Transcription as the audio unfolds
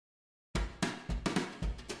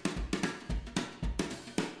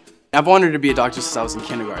I've wanted to be a doctor since I was in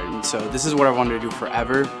kindergarten, so this is what I wanted to do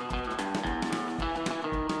forever.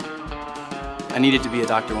 I needed to be a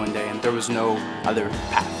doctor one day, and there was no other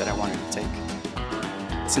path that I wanted to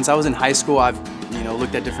take. Since I was in high school, I've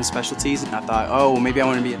looked at different specialties, and I thought, oh, maybe I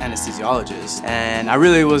want to be an anesthesiologist. And I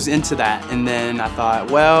really was into that, and then I thought,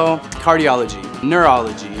 well, cardiology,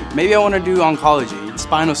 neurology, maybe I want to do oncology,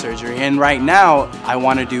 spinal surgery, and right now I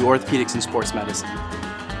want to do orthopedics and sports medicine.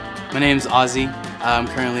 My name's Ozzy. I'm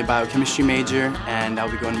currently a biochemistry major, and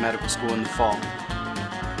I'll be going to medical school in the fall.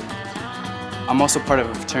 I'm also part of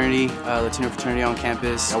a fraternity, Latino fraternity on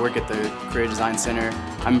campus. I work at the Career Design Center.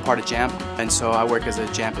 I'm part of JAMP, and so I work as a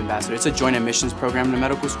JAMP ambassador. It's a joint admissions program in the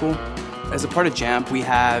medical school. As a part of JAMP, we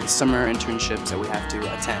have summer internships that we have to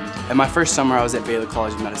attend. And my first summer, I was at Baylor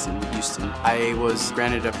College of Medicine in Houston. I was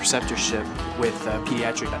granted a preceptorship with a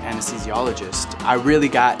pediatric anesthesiologist. I really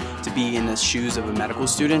got to be in the shoes of a medical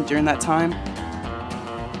student during that time.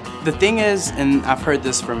 The thing is, and I've heard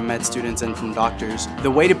this from med students and from doctors,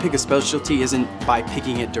 the way to pick a specialty isn't by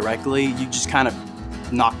picking it directly. You just kind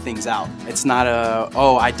of knock things out. It's not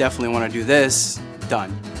oh, I definitely want to do this,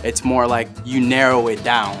 done. It's more like you narrow it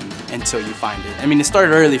down until you find it. I mean, it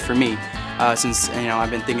started early for me, since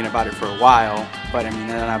I've been thinking about it for a while, but I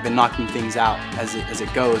mean, and I've been knocking things out as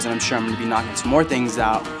it goes, and I'm sure I'm going to be knocking some more things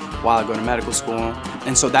out while I go to medical school.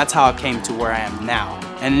 And so that's how I came to where I am now.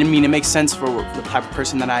 And I mean, it makes sense for the type of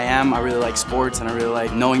person that I am. I really like sports, and I really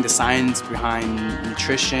like knowing the science behind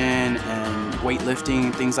nutrition and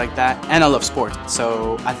weightlifting, things like that. And I love sports.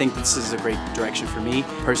 So I think this is a great direction for me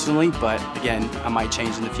personally, but again, I might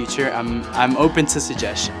change in the future. I'm open to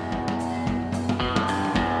suggestion.